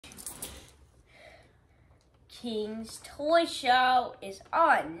King's toy show is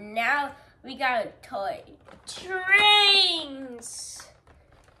on. Now we got a toy trains.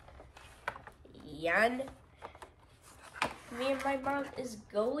 And me and my mom is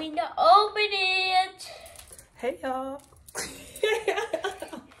going to open it. Hey y'all.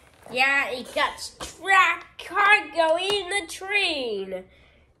 Yeah, it got track cargo in the train.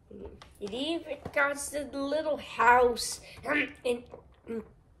 It even got the little house.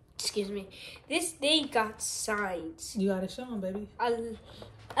 Excuse me. This thing got signs. You gotta show them, baby. A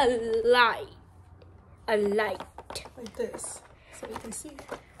light. A light. Like this, so you can see.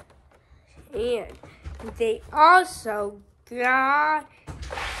 And they also got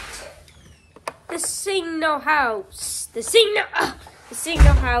the signal house. The signal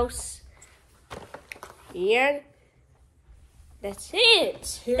house. And that's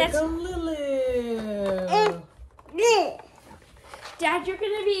it. Here comes Lily. Dad, you're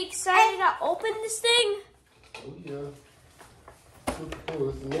gonna be excited to open this thing? Oh, yeah. Oh,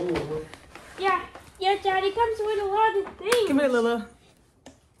 it's low. Yeah, Daddy comes with a lot of things. Come here, Lila.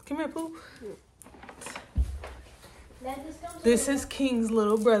 Come here, Pooh. This is King's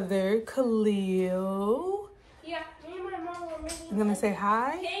little brother, Khalil. Yeah, me and my mom were making I'm gonna say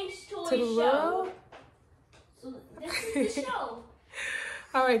hi King's toy to the show. world. So this is the show.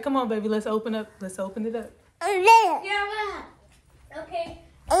 All right, come on, baby. Let's open up. Let's open it up. Yeah, okay.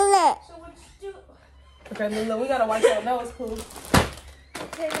 So let's do. Okay, Lila, we gotta wipe that nose, Pooh.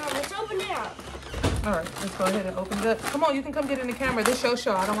 Okay, now let's open it up. All right, let's go ahead and open it up. Come on, you can come get in the camera. This your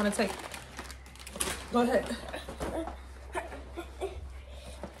show. I don't want to take. Go ahead.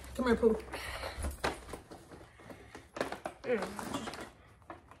 Come here, Pooh.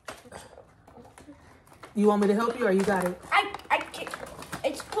 You want me to help you, or you got it? I can't.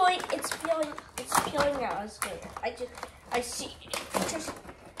 It's peeling out. It's good. I see.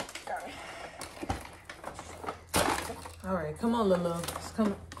 All right, come on, Lulu. Let's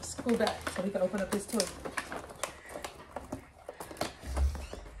come scoot back so we can open up this toy.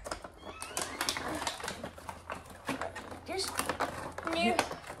 Just near.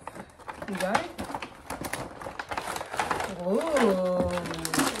 You got it? Whoa.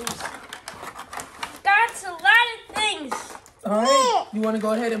 That's a lot of things. All right, you want to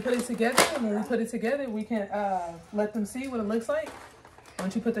go ahead and put it together? And when we put it together, we can let them see what it looks like. Why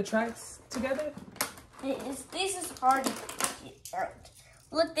don't you put the tracks together? This is hard to get out.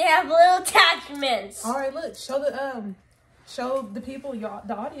 Look, they have little attachments. All right, look, show the people,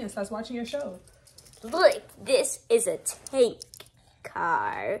 the audience that's watching your show. Look, this is a tank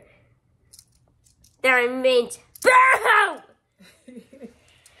car that means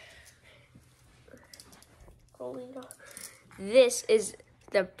BOOM! This is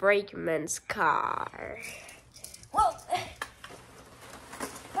the brakeman's car. Whoa!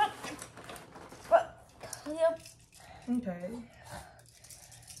 Okay.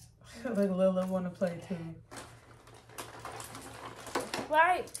 I feel like Lila want to play too.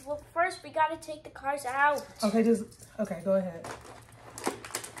 Right. Well, first we gotta take the cars out. Okay, go ahead.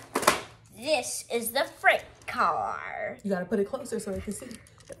 This is the freight car. You gotta put it closer so they can see.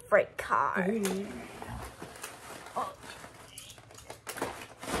 The freight car. Ooh. Oh.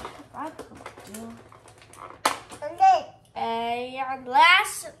 And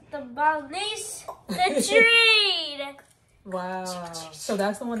last but not least, the train. Wow. So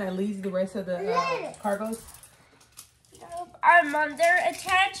that's the one that leads the rest of the cargos? They're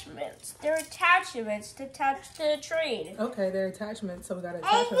attachments. They're attachments to attach to the train. Okay, they're attachments, so we gotta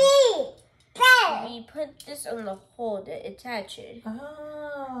attach them. We put this on the hole to attach it.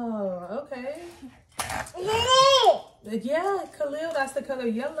 Oh, okay. Yeah, Khalil, that's the color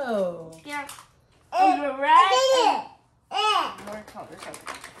yellow. Yeah. On the right. More colors of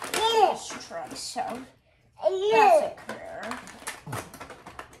this truck, so that's a curve.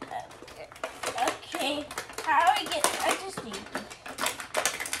 Okay. How do I get? I just need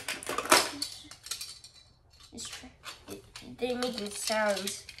this truck. They're making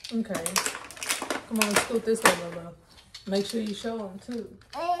sounds. Okay. Come on, let's scoot this way, Lolo. Make sure you show them too.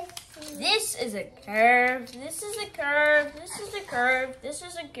 This is a curve. This is a curve. This is a curve. This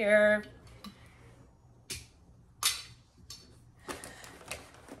is a curve.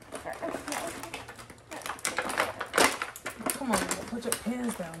 Come on, Lolo. Put your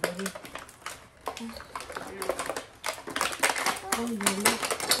hands down, baby. Oh, Lily.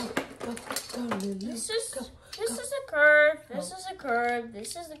 Go, Lily. This is a curve. This is a curve.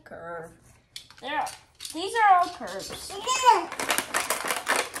 This is a curve. These are all curves.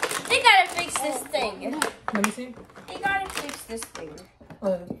 They gotta fix this thing. Let me see. They gotta fix this thing.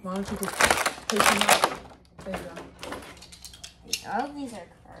 Why don't you just take them out? There you go. All of these are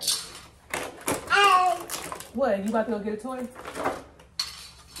curves. What? You about to go get a toy?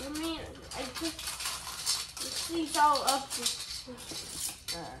 I mean, I put these all up.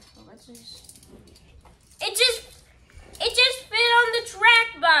 Let's just. It just fit on the track,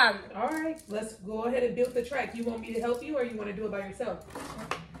 Mom. All right, let's go ahead and build the track. You want me to help you, or you want to do it by yourself?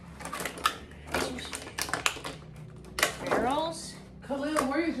 Barrels. Khalil,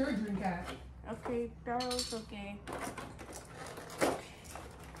 where is your drink at? Okay, barrels. Okay.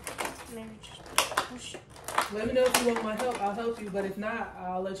 Maybe just push. Let me know if you want my help. I'll help you, but if not,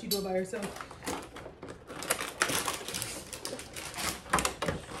 I'll let you do it by yourself.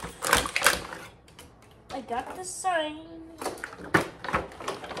 I got the sign.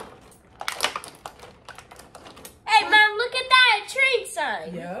 Hey, Mom, look at that train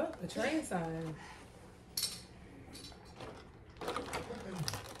sign. Yeah, the train sign.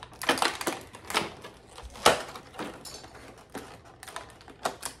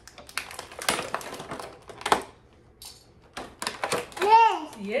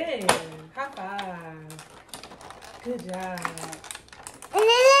 Yeah, high five. Good job.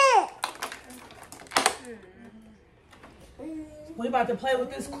 We about to play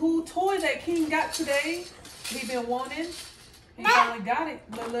with this cool toy that King got today. He been wanting. He finally got it,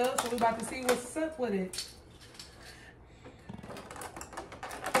 Lil. So we about to see what's up with it.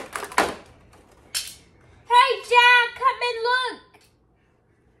 Hey, Dad, come and look.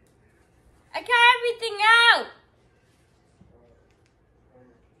 I got everything out.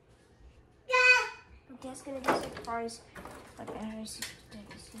 Dad's gonna be surprised.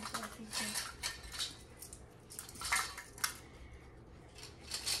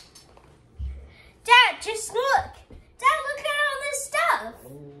 Dad, just look. Dad, look at all this stuff.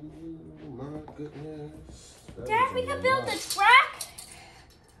 Oh my goodness. That Dad, we is a can build lot. a track.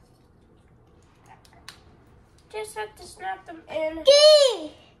 Just have to snap them in.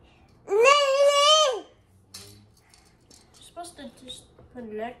 You're supposed to just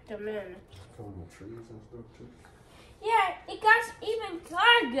connect them in. Come with trees and stuff too. Yeah, it got even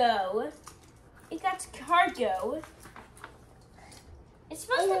cargo. It got cargo. It's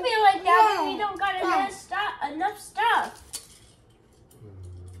supposed to be like that when we don't got enough stuff.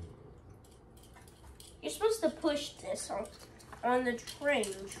 You're supposed to push this on the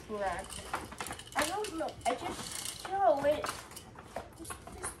train track. I don't know. I just show it. This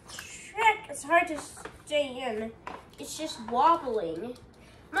track is hard to stay in. It's just wobbling.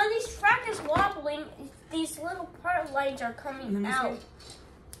 Mom, this track is wobbling. These little part lines are coming out.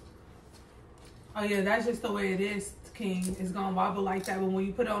 Oh yeah, that's just the way it is, King. It's gonna wobble like that, but when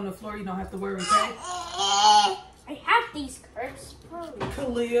you put it on the floor, you don't have to worry, okay? I have these curves.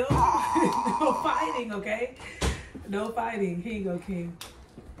 Khalil, no fighting, okay? No fighting. Here you go, King.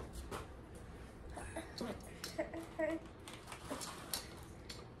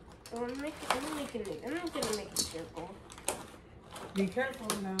 I'm gonna make a circle. Be careful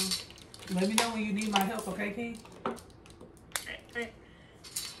now. Let me know when you need my help, okay, King?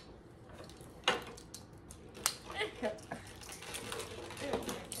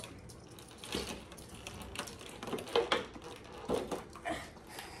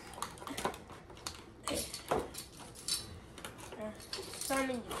 So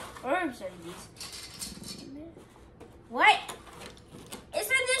many arms on these. What?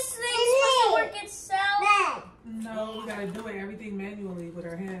 Isn't this thing supposed to work itself? No, we gotta do everything manually with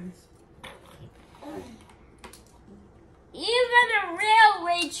our hands. Even a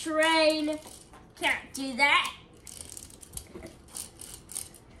railway train can't do that.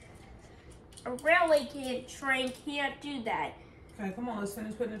 A railway train can't do that. Okay, come on, let's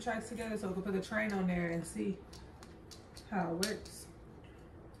finish putting the tracks together so we can put the train on there and see how it works.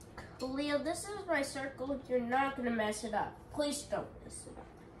 Leo, this is my circle. You're not gonna mess it up. Please don't mess it up.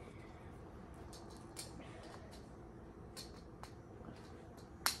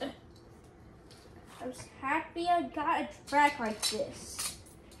 I'm happy I got a track like this.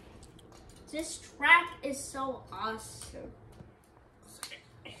 This track is so awesome.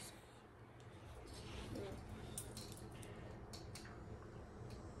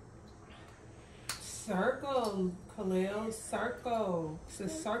 Circle, Khalil, circle. It's a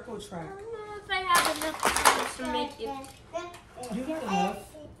circle track. I don't know if I have enough to make it. You got enough.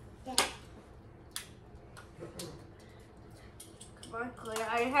 Come on, Claire.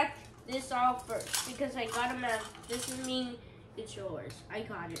 I had this all first because I got a map. This is mean it's yours. I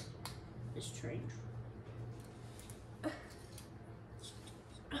got it. This train.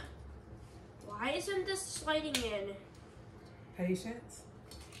 Why isn't this sliding in? Patience.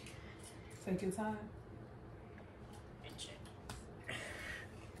 Take your time.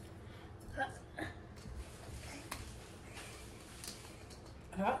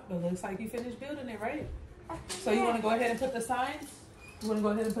 But looks like you finished building it, right? So you want to go ahead and put the signs? You want to go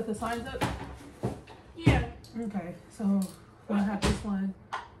ahead and put the signs up? Yeah. Okay, so we'll have this one.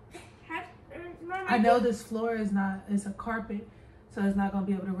 I know this floor is not, it's a carpet, so it's not going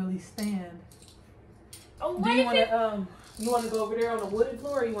to be able to really stand. Oh, Do you want to go over there on the wooden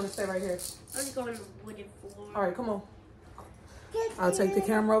floor, or you want to stay right here? I'm going on the wooden floor. All right, come on. I'll take the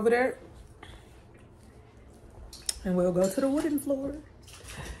camera over there. And we'll go to the wooden floor.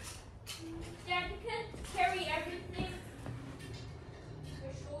 Dad, you can carry everything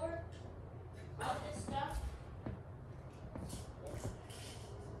for sure. All this stuff.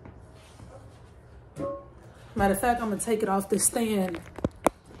 Matter of fact, I'm going to take it off the stand